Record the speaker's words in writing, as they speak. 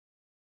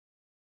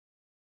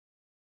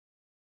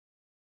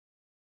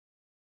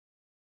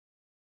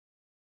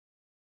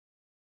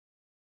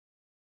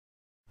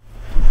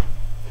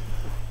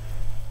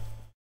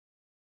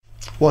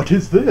What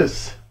is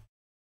this?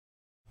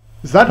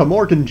 Is that a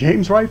Morgan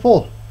James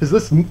rifle? Is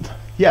this...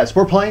 Yes,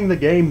 we're playing the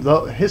game,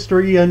 the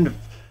history and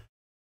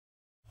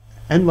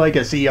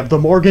legacy of the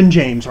Morgan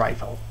James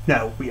rifle.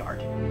 No, we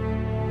aren't.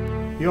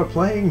 You're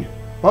playing...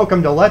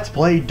 Welcome to Let's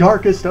Play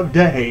Darkest of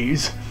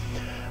Days.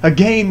 A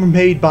game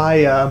made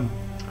by,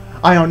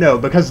 I don't know,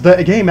 because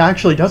the game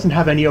actually doesn't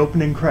have any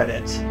opening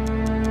credits.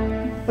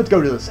 Let's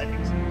go to the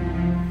settings.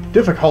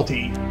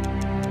 Difficulty.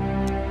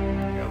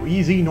 Go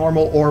easy,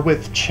 normal, or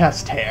with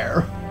chest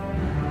hair.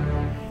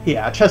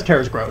 Yeah, chest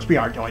hair is gross. We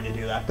aren't going to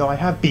do that, though I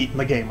have beaten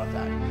the game with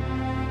that.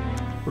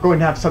 We're going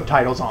to have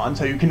subtitles on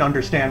so you can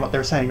understand what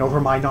they're saying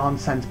over my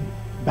nonsense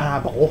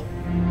babble.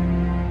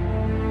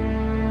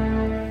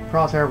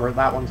 Crosshair, where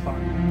that one's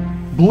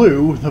fine.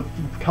 Blue, the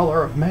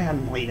color of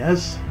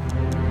manliness.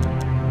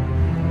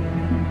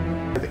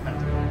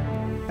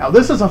 Now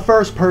this is a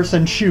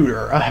first-person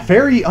shooter, a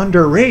very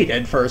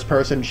underrated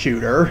first-person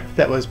shooter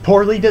that was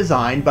poorly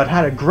designed but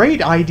had a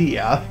great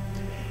idea.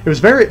 It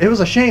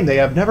was a shame they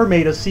have never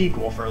made a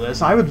sequel for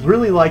this. I would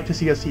really like to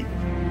see a sequel.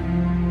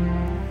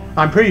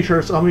 I'm pretty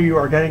sure some of you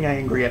are getting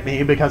angry at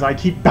me because I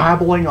keep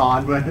babbling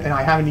on and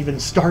I haven't even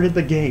started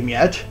the game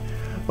yet.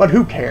 But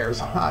who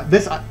cares?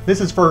 This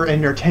is for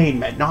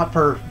entertainment, not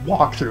for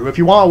walkthrough. If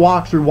you want a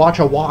walkthrough, watch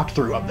a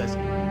walkthrough of this.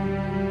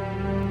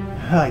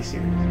 I see.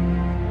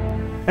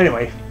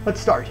 Anyway, let's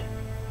start.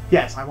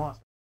 Yes, I want.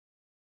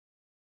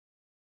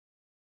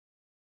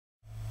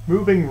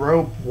 Moving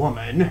rope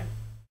woman.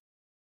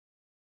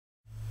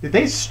 Did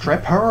they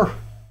strip her?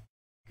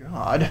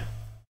 God.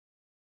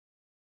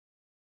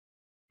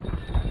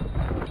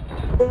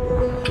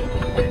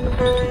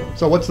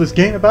 So what's this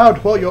game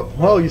about?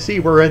 Well, you see,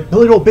 we're at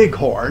Little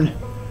Bighorn.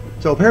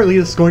 So apparently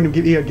this is going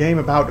to be a game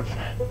about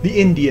the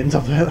Indians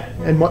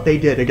and what they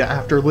did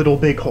after Little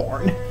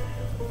Bighorn.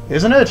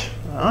 Isn't it?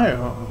 I don't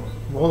know.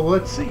 Well,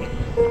 let's see.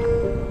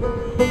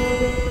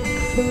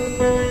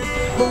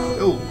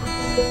 Ooh.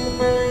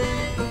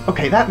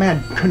 Okay, that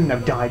man couldn't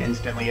have died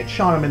instantly. It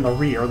shot him in the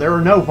rear. There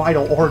are no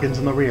vital organs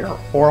in the rear.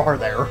 Or are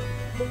there?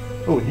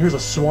 Oh, and here's a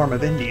swarm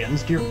of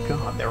Indians. Dear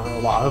God, there were a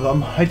lot of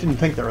them. I didn't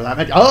think there were that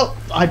many. Oh,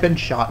 I've been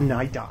shot and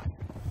I died.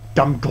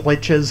 Dumb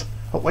glitches.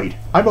 Oh, wait.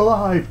 I'm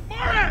alive.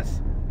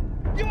 Morris!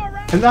 You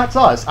alright? And that's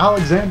us,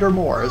 Alexander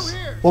Morris.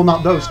 Well,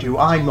 not those two.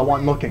 I'm the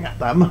one looking at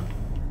them.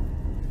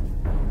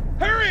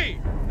 Hurry!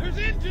 There's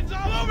engines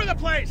all over the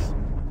place!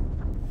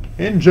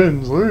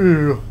 Engines.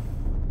 Ooh.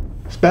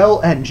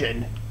 Spell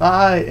engine.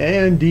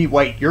 I-N-D.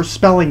 Wait, you're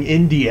spelling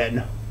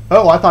Indian.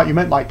 Oh, I thought you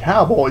meant like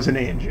cowboys and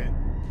engine.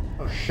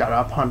 Oh, shut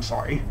up. I'm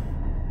sorry.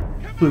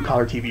 Blue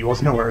Collar TV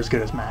was nowhere as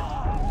good as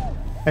Matt.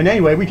 And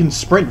anyway, we can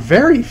sprint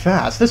very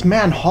fast. This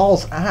man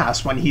hauls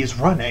ass when he's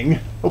running.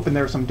 Oh, and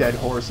there's some dead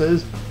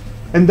horses.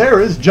 And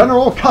there is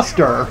General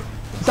Custer.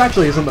 This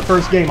actually isn't the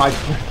first game I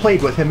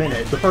played with him in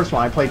it. The first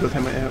one I played with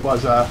him in it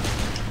was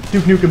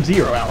Duke Nukem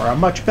Zero Hour, a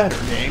much better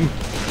game.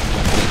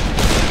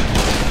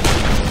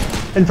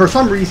 And for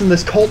some reason,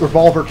 this Colt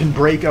revolver can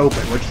break open,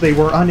 which they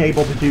were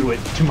unable to do,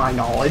 to my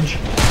knowledge.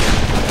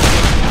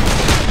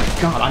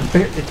 God,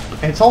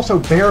 it's also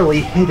barely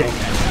hitting it.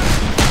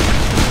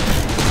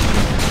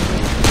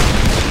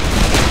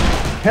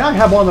 Can I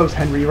have one of those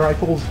Henry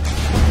rifles?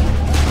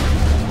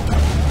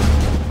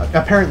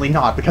 Apparently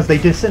not, because they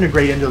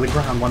disintegrate into the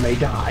ground when they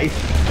die.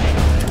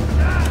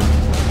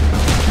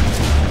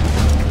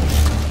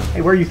 Hey,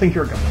 where do you think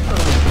you're going?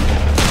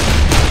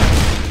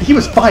 He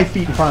was 5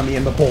 feet in front of me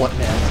and the bullet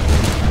missed.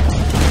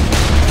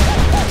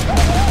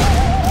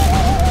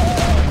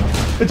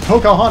 It's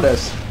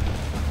Pocahontas.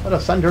 Let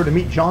us send her to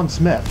meet John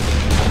Smith.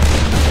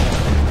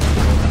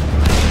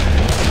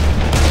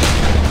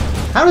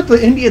 How did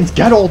the Indians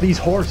get all these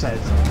horses?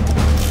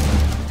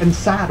 And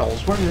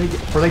saddles? Where did they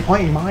get? Were they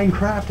playing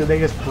Minecraft? Did they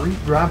just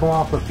grab them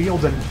off the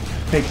fields and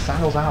make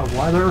saddles out of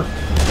leather?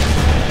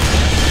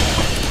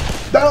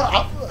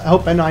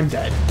 Oh, and I'm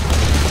dead.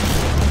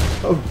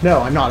 Oh,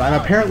 no, I'm not. I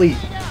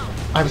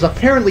was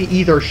apparently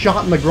either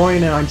shot in the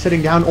groin and I'm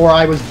sitting down, or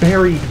I was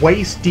buried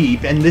waist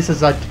deep, and this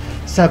is a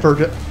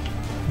severed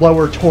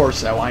lower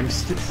torso I'm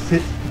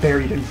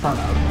buried in front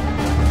of.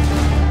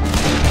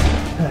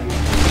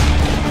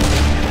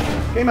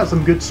 Game has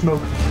some good smoke.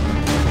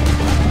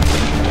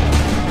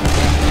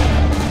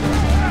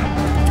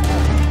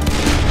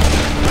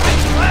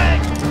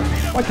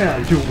 Why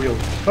can't I dual wield?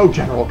 Oh,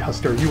 General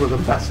Custer, you were the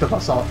best of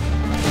us all.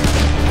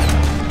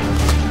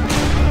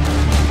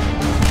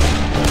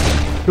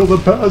 You're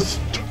the best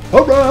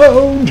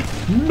around!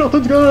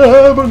 Nothing's gonna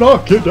ever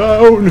knock you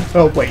down!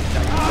 Oh, wait.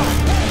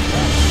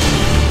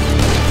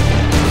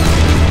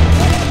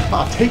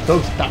 Ah, take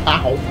those down.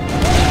 Ow.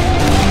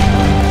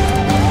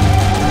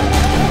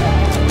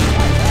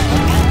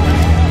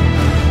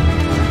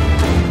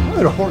 How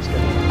did a horse get?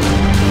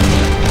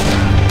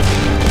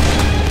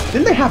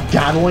 Didn't they have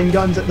Gatling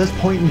guns at this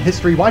point in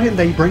history? Why didn't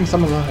they bring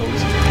some of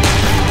those?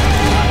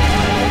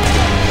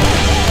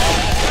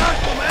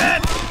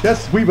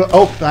 Yes, we will.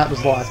 Oh, that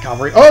was the last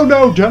cavalry. Oh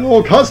no,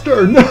 General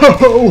Custer,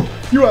 no!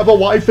 You have a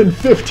wife and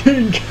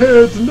 15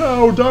 kids.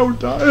 No, don't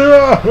die.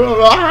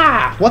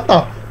 Ah, what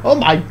the? Oh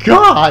my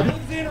God!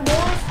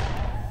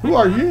 Who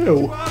are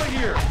you? Out of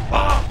here!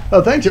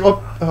 Oh, thank you.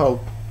 Oh,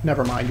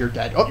 never mind. You're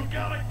dead. Oh,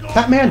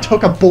 that man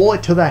took a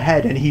bullet to the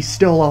head and he's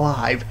still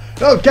alive.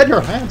 Oh, get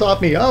your hands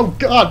off me. Oh,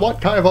 God, what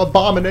kind of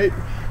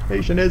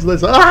abomination is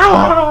this?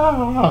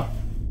 Ah!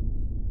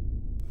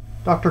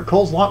 Dr.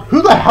 Cole's long.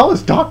 Who the hell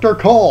is Dr.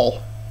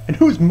 Cole? And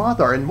whose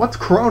mother? And what's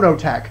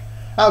Chronotech?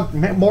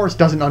 Morris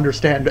doesn't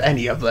understand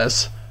any of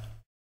this.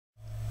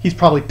 He's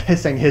probably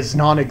pissing his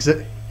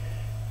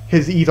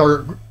his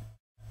either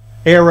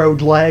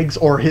arrowed legs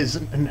or his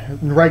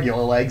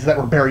regular legs that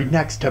were buried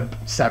next to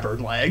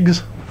severed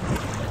legs.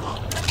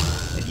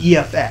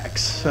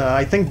 EFX.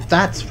 I think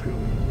that's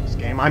this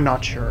game. I'm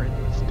not sure.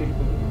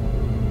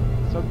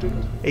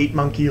 8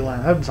 Monkey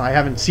Labs. I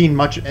haven't seen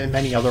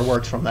many other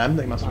works from them.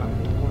 They must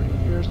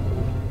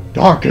have.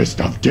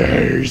 Darkest of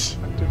Days.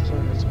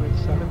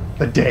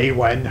 The day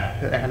when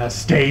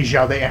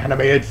Anastasia, the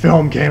animated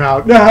film, came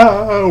out.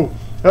 No!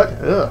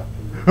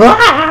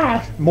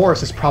 Ah!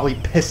 Morris is probably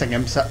pissing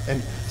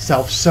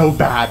himself so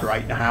bad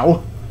right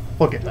now.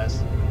 Look at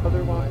this.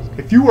 Otherwise,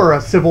 if you were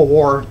a Civil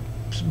War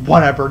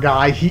whatever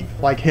guy,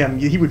 like him,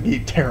 he would be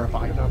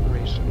terrified.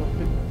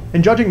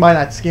 And judging by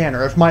that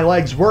scanner, if my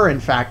legs were in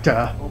fact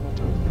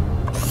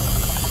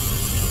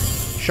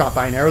shot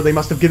by an arrow, they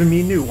must have given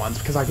me new ones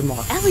because I've been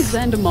lost.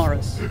 Alexander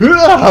Morris.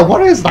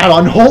 What is that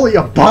unholy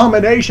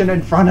abomination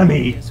in front of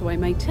me? So I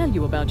may tell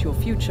you about your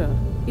future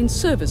in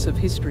service of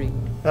history.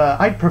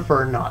 I'd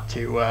prefer not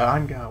to.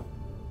 I'm going.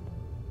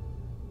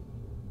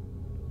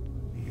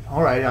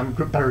 Alright, I'm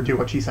better do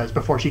what she says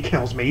before she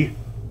kills me.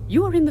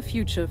 You are in the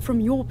future from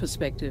your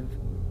perspective.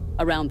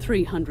 Around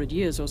 300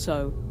 years or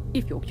so,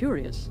 if you're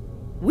curious.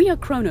 We are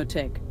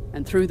Chronotech,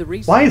 and through the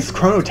research... Why does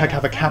Chronotech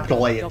have a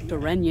capital A? Dr.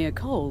 Ranier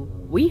Cole,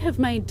 we have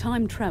made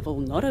time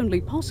travel not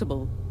only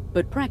possible,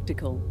 but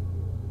practical.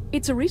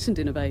 It's a recent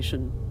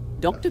innovation.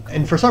 Dr. Cole,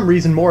 and for some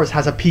reason Morris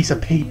has a piece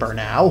of paper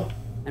now.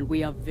 And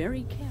we are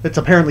very careful. It's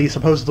apparently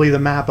supposedly the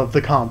map of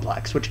the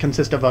complex, which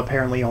consists of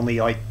apparently only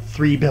like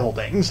 3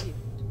 buildings.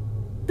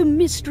 The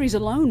mysteries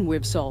alone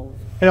we've solved.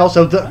 And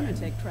also,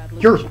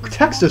 your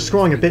text is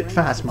scrolling a bit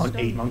fast,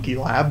 8 Monkey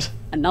Labs.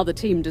 Another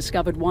team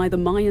discovered why the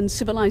Mayan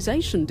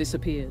civilization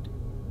disappeared.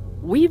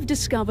 We've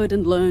discovered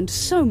and learned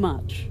so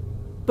much.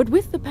 But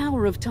with the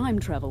power of time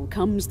travel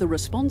comes the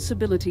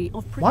responsibility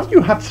of... Why do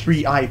you have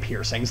 3 eye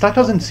piercings? That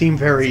doesn't seem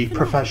very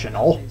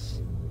professional.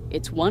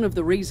 It's one of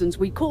the reasons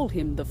we call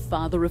him the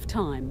Father of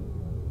Time.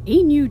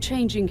 He knew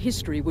changing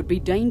history would be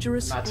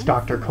dangerous. That's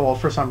Dr. Cole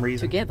for some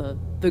reason. Together,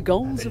 the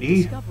goals of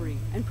discovery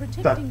and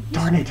protecting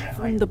history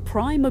form the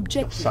prime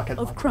objective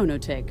of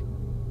Chronotech.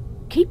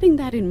 Keeping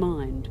that in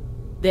mind,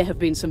 there have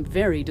been some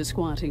very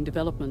disquieting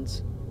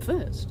developments.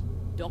 First,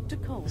 Dr.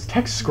 Cole... This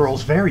text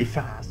scrolls very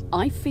fast.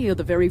 I fear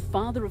the very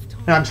Father of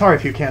Time... And I'm sorry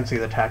if you can't see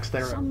the text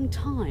there. Some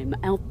time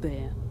out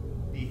there.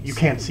 You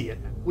can't see it.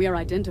 We are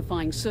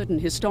identifying certain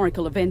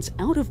historical events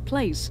out of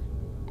place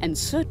and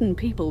certain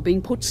people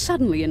being put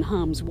suddenly in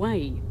harm's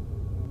way.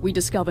 We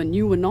discover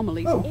new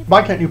anomalies... Oh,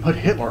 why can't you put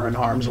Hitler in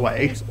harm's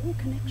way?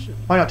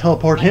 Why not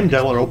teleport him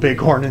to Little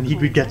Bighorn and he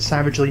would get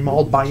savagely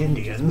mauled by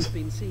Indians?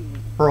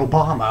 Or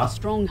Obama? A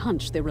strong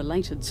hunch they're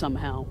related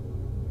somehow.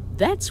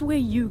 That's where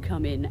you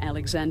come in,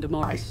 Alexander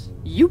Morris.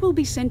 You will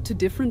be sent to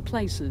different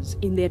places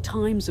in their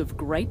times of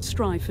great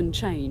strife and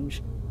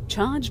change,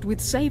 charged with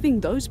saving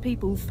those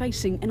people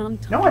facing an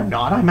untimely... No, I'm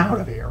not. I'm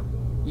out of here.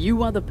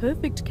 You are the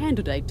perfect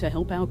candidate to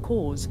help our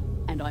cause,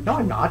 and I'm sure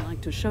you'd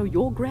like to show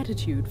your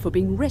gratitude for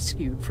being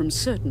rescued from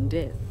certain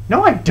death.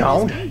 No, I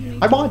don't.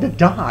 I wanted to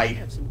die.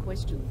 Have some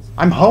questions.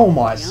 I'm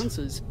homeless. The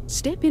answers,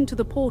 step into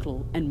the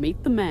portal and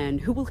meet the man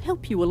who will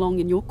help you along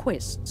in your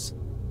quests.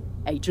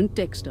 Agent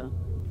Dexter.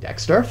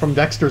 Dexter? From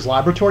Dexter's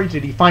laboratory?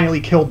 Did he finally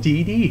kill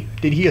Dee Dee?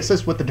 Did he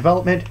assist with the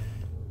development?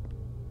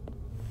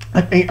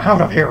 Let me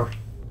out of here.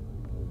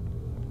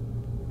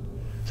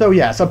 So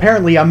yes,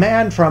 apparently a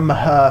man from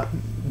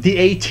the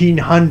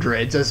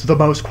 1800s is the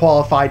most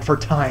qualified for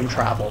time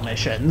travel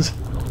missions.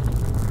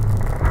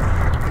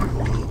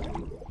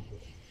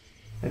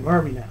 And where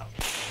are we now?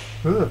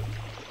 Ugh.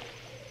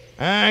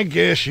 I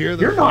guess you're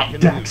the... You're not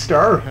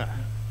Dexter!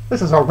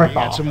 This is a You got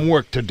ripoff. some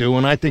work to do,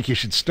 and I think you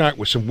should start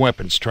with some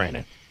weapons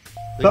training.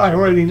 But I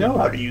already know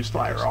how to use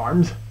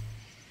firearms.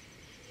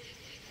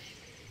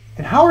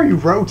 And how are you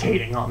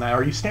rotating on that?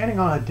 Are you standing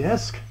on a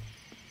disc?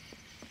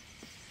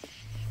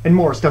 And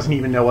Morris doesn't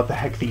even know what the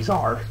heck these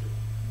are.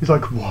 He's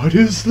like, what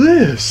is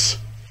this?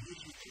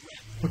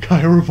 What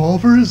kind of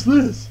revolver is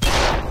this?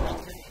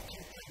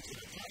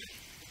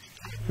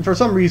 And for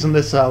some reason,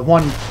 this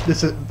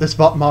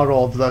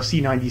model of the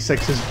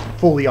C96 is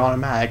fully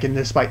automatic, and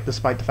despite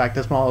the fact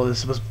this model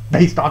was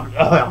based on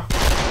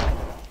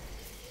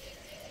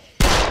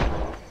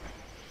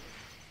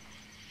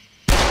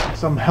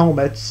some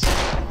helmets.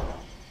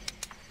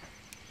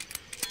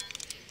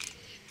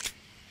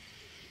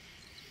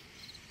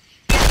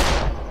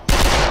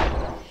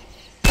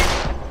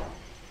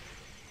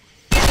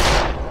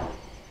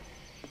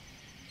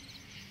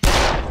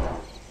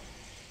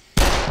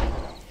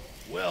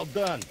 Well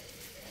done.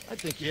 I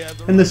think you have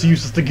the And this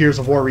uses the Gears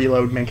of War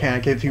reload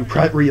mechanic. If you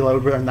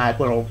reload when that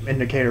little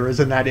indicator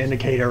is in that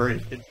indicator,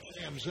 it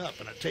jams up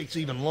and it takes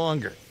even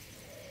longer.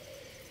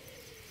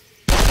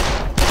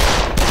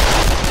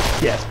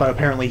 yes, but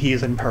apparently he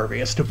is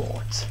impervious to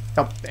bullets.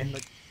 Oh, and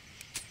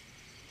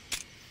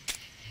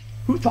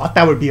who thought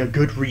that would be a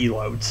good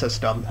reload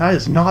system? That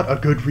is not a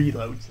good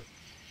reload system.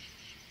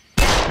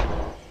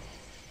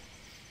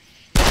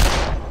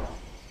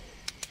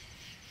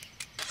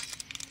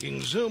 You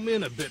can zoom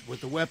in a bit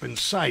with the weapon's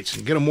sights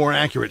and get a more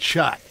accurate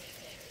shot.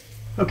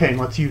 Okay, and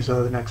let's use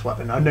the next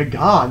weapon. A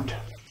Nagant.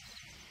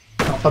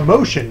 Not the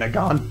motion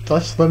Nagant,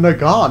 that's the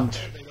Nagant.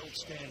 They don't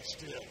stand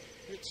still.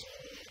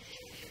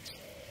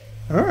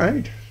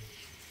 Alright.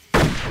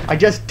 I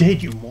just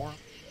did, you moron.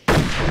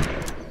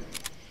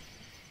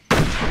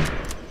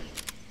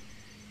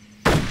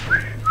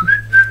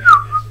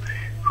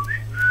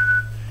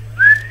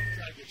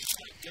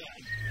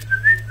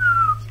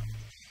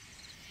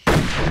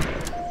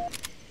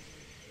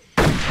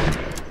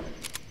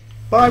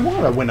 But I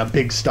want to win a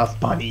big stuffed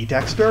bunny,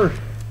 Dexter.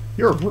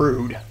 You're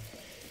rude.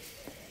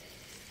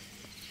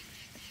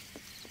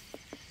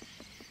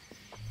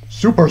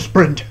 Super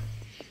Sprint!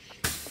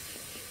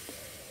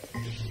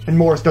 And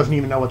Morris doesn't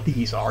even know what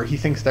these are. He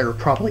thinks they're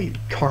probably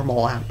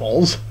caramel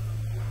apples.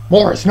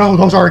 Morris, no,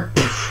 those are...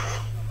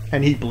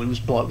 And he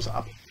blows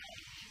up.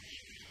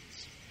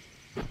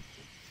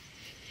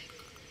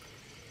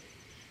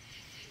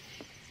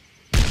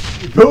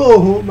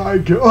 Oh my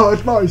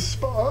god, my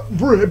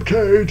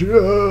ribcage!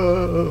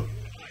 Yeah.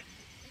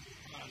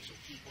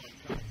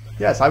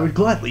 Yes, I would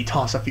gladly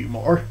toss a few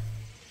more.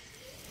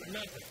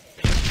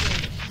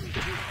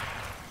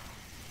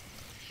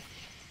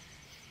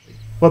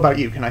 What about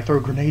you? Can I throw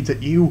grenades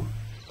at you?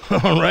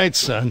 All right,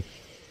 son.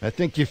 I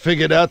think you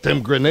figured out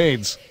them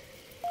grenades.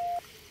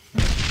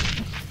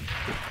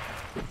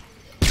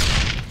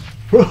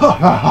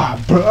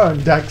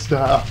 Burn,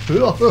 Dexter!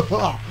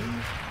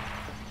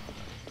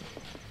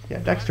 Yeah,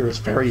 Dexter is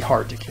very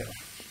hard to kill.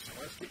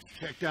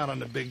 Checked out on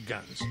the big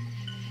guns.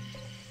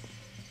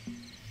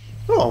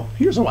 Oh,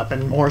 here's a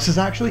weapon Morris is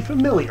actually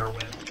familiar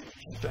with,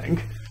 I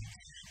think.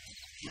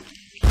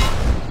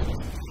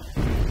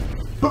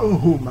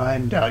 Boom,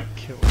 and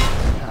killed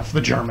half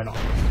the German army.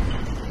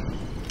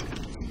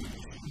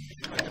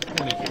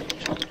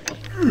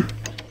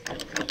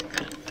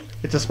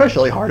 It's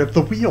especially hard if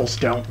the wheels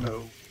don't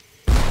move.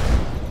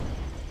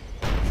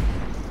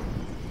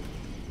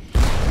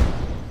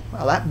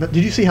 Wow, did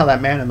you see how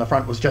that man in the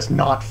front was just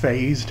not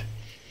phased?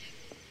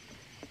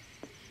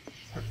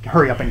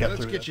 Hurry up and get through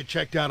Let's get this. you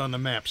checked out on the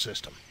map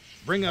system.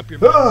 Bring up your...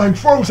 I'm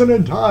frozen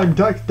in time!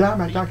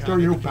 Damn it, Dexter,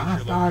 you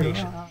bastard!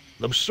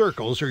 The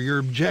circles are your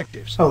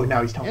objectives. Oh,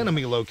 now he's telling me.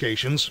 Enemy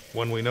locations,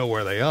 when we know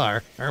where they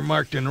are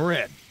marked in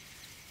red.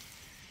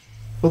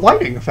 The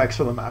lighting effects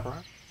for the map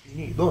are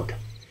neat. Look.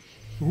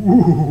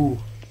 Ooh.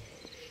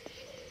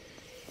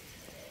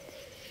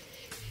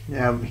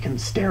 Yeah, we can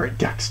stare at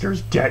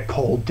Dexter's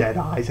cold, dead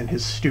eyes and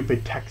his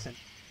stupid Texan.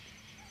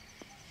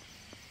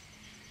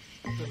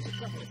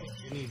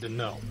 You need to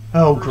know.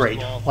 Oh, First great.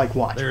 of all, Like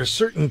what? there are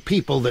certain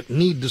people that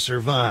need to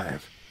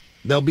survive.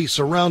 They'll be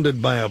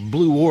surrounded by a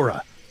blue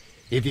aura.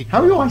 If you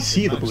How do I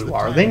see the blue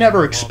aura? They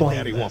never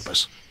explain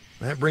this.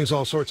 That brings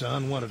all sorts of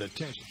unwanted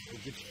attention.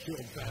 It gets you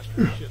killed faster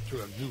than shit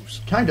through a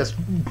goose. Can I just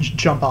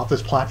jump off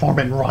this platform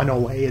and run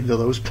away into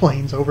those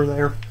planes over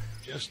there?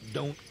 Just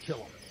don't kill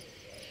them.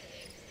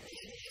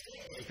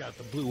 Take out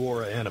the blue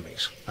aura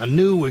enemies. A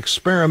new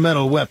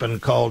experimental weapon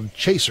called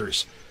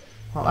chasers.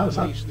 Well, that was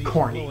a Unleash these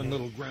corny glowing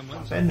little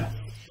gremlins. weapon.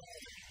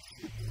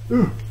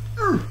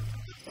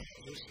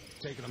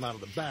 Taking them out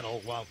of the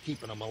battle while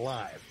keeping them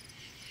alive.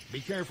 Be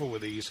careful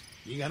with these.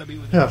 You gotta be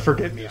within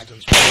Forgive me.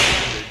 distance while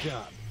doing their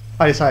job.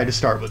 I decided to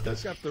start with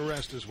this. Pick up the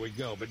rest as we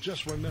go, but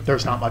just remember,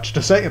 There's not much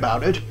to say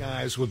about it.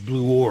 guys with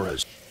blue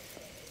auras.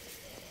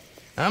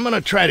 I'm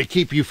gonna try to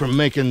keep you from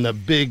making the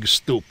big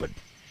stupid,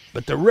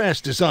 but the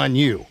rest is on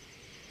you.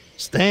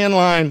 Stay in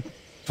line,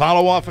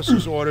 follow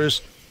officers'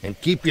 orders, and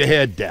keep your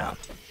head down.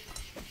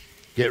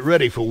 Get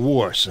ready for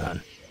war,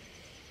 son.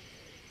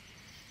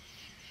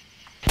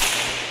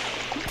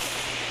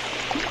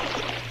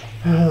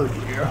 Oh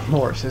dear,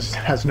 Morris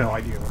has no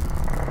idea.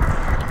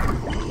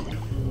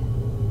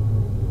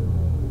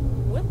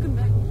 Welcome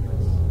back,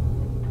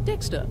 Morris.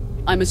 Dexter,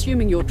 I'm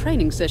assuming your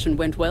training session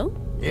went well?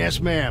 Yes,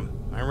 ma'am.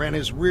 I ran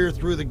his rear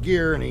through the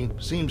gear, and he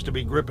seems to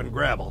be gripping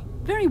gravel.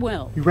 Very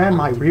well. You ran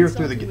my rear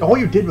through the... All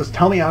you did was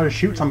tell me how to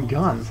shoot some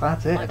guns,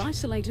 that's I've it.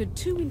 isolated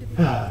 2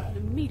 individuals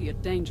in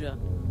immediate danger.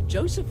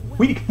 Joseph...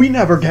 We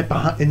never get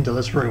into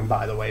this room,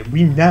 by the way.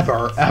 We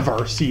never,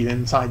 ever see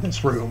inside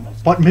this room.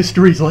 What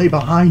mysteries lay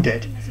behind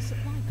it?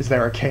 Is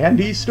there a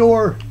candy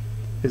store?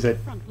 Is it,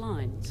 Front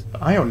lines.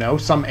 I don't know,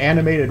 some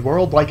animated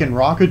world like in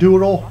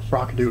Rockadoodle?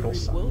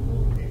 Rockadoodle. World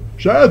War.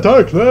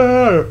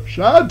 Chanticleer!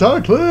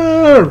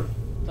 Chanticleer!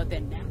 But they're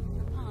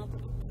now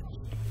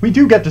We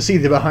do get to see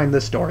the behind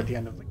this door at the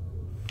end of the...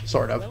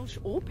 Sort of. Welsh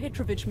or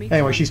Petrovich meets...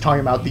 Anyway, she's talking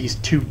about these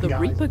two The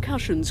guys.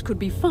 repercussions could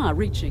be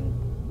far-reaching.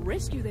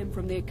 rescue them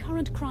from their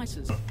current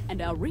crisis,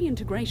 and our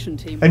reintegration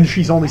team... And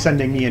she's only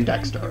sending me and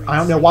Dexter. I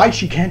don't know why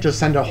she can't just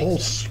send a whole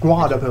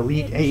squad of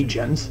elite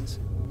agents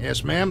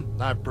Yes, ma'am.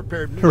 I've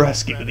prepared to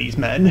rescue these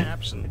men.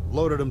 and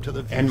loaded them to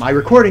the... And my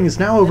recording is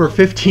now over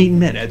 15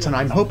 minutes, and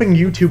I'm hoping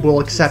YouTube will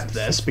accept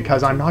this,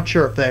 because I'm not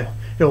sure if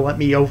it'll let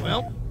me over...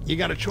 Well, you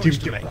got a choice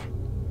to make.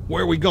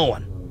 Where are we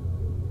going?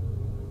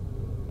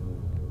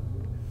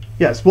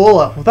 Yes,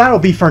 well, that'll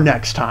be for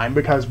next time,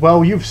 because,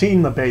 well, you've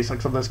seen the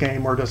basics of this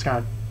game. We're just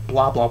gonna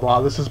blah, blah,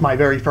 blah. This is my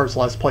very first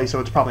Let's Play, so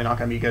it's probably not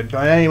gonna be good.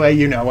 But anyway,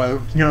 you know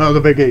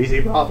the big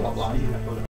easy, blah, blah, blah. You know.